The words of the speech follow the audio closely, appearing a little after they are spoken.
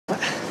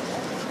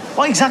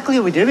What exactly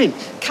are we doing?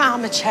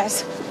 Karma,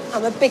 Ches.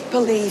 I'm a big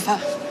believer.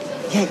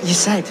 Yeah, you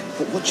said,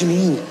 but what do you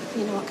mean?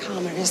 You know what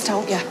karma is,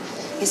 don't you?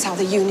 It's how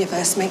the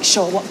universe makes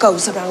sure what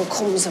goes around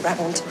comes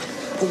around.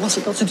 But what's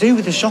it got to do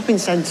with the shopping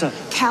centre?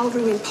 Cal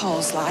ruined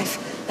Paul's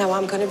life. Now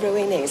I'm going to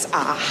ruin his.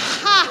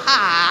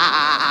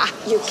 Ah-ha!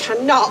 You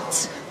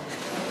cannot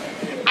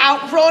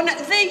outrun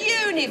the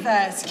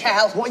universe,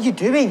 Cal. What are you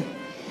doing?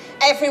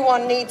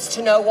 Everyone needs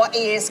to know what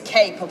he is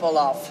capable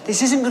of.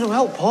 This isn't going to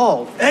help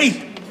Paul.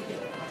 Hey!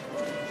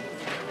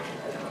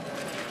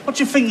 What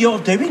do you think you're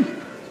doing?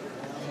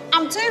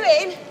 I'm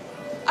doing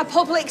a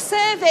public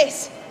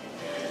service.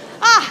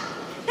 Ah,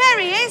 there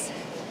he is.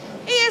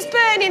 He is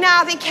burning,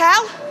 are they,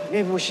 Cal?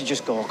 Maybe we should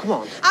just go, come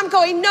on. I'm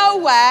going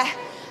nowhere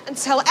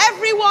until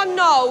everyone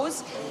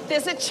knows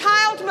there's a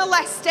child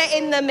molester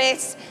in the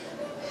midst.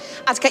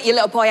 I'd get your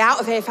little boy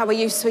out of here if I were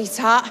you,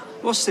 sweetheart.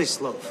 What's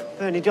this, love?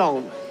 Bernie,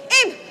 don't.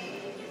 Him!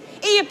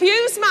 He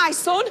abused my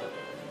son.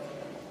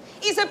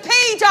 He's a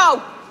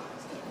pedo.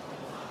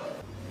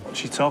 What's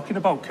she talking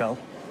about, Kel?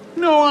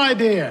 No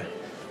idea.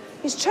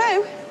 It's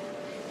true.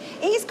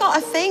 He's got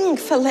a thing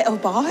for little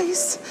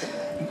boys.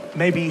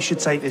 Maybe you should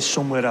take this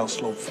somewhere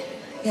else, love.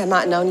 Yeah, I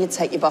might have known you'd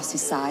take your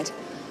boss's side.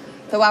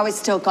 Though how he's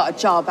still got a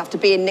job after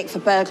being nicked for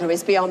burglary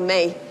is beyond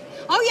me.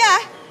 Oh,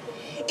 yeah?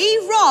 He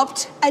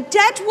robbed a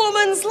dead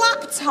woman's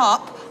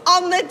laptop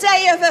on the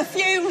day of a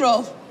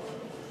funeral.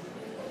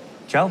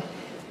 Kel?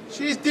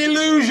 She's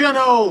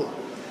delusional.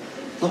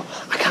 Look,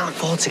 I can't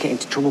afford to get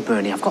into trouble,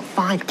 Bernie. I've got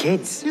 5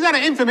 kids. She's had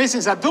it in for me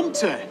since I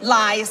dumped her.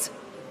 Lies.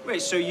 Wait,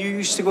 so you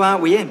used to go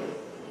out with him?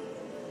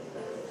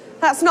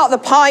 That's not the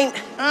point.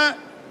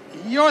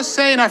 You're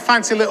saying I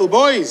fancy little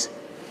boys.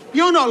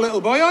 You're not a little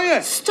boy, are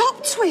you?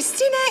 Stop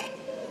twisting it.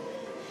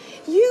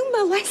 You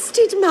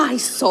molested my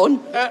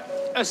son.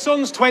 Her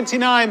son's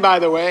 29, by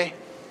the way.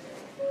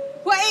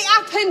 Well, it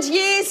happened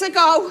years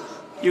ago.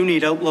 You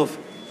need help, love.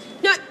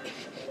 No,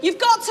 you've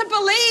got to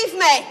believe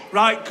me.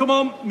 Right, come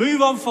on,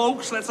 move on,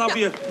 folks. Let's have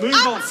you. Move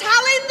I'm on.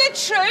 telling the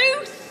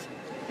truth.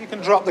 You can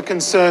drop the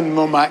concerned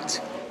mum act.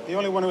 The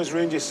only one who has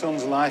ruined your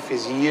son's life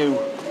is you.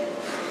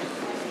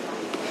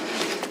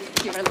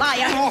 You're a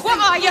liar. What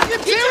are you? You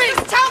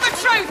just tell the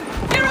truth.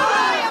 You're a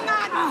liar,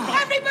 man.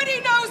 Everybody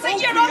knows that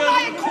you're a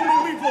liar.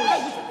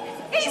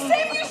 He's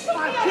saying you should be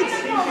a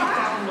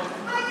liar.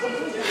 I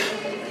didn't do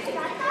anything. I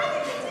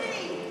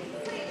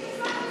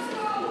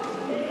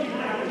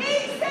didn't.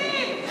 It's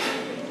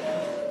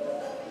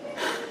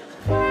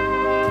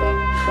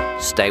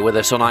him. Stay with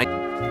us on Get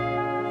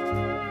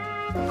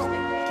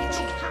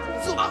your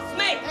hands off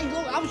me. Hey,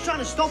 look, I was trying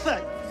to stop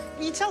her.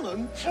 Can you tell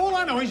them? All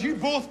I know is you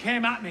both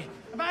came at me.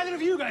 Have either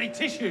of you got any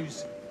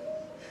tissues?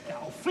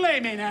 Oh,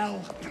 flaming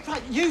hell.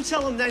 Right, you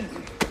tell them then.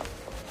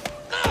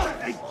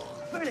 Hey,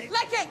 Bernie.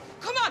 Leg it.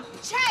 Come on,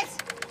 Ches.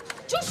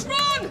 Just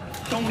run.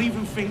 Don't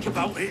even think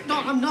about it.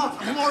 No, I'm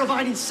not. I'm a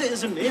law-abiding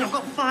citizen, me. I've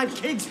got 5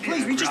 kids.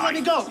 Please, will you just let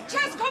me go?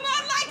 Ches, come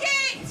on, leg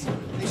it.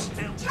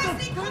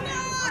 Chesney, come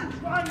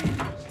on.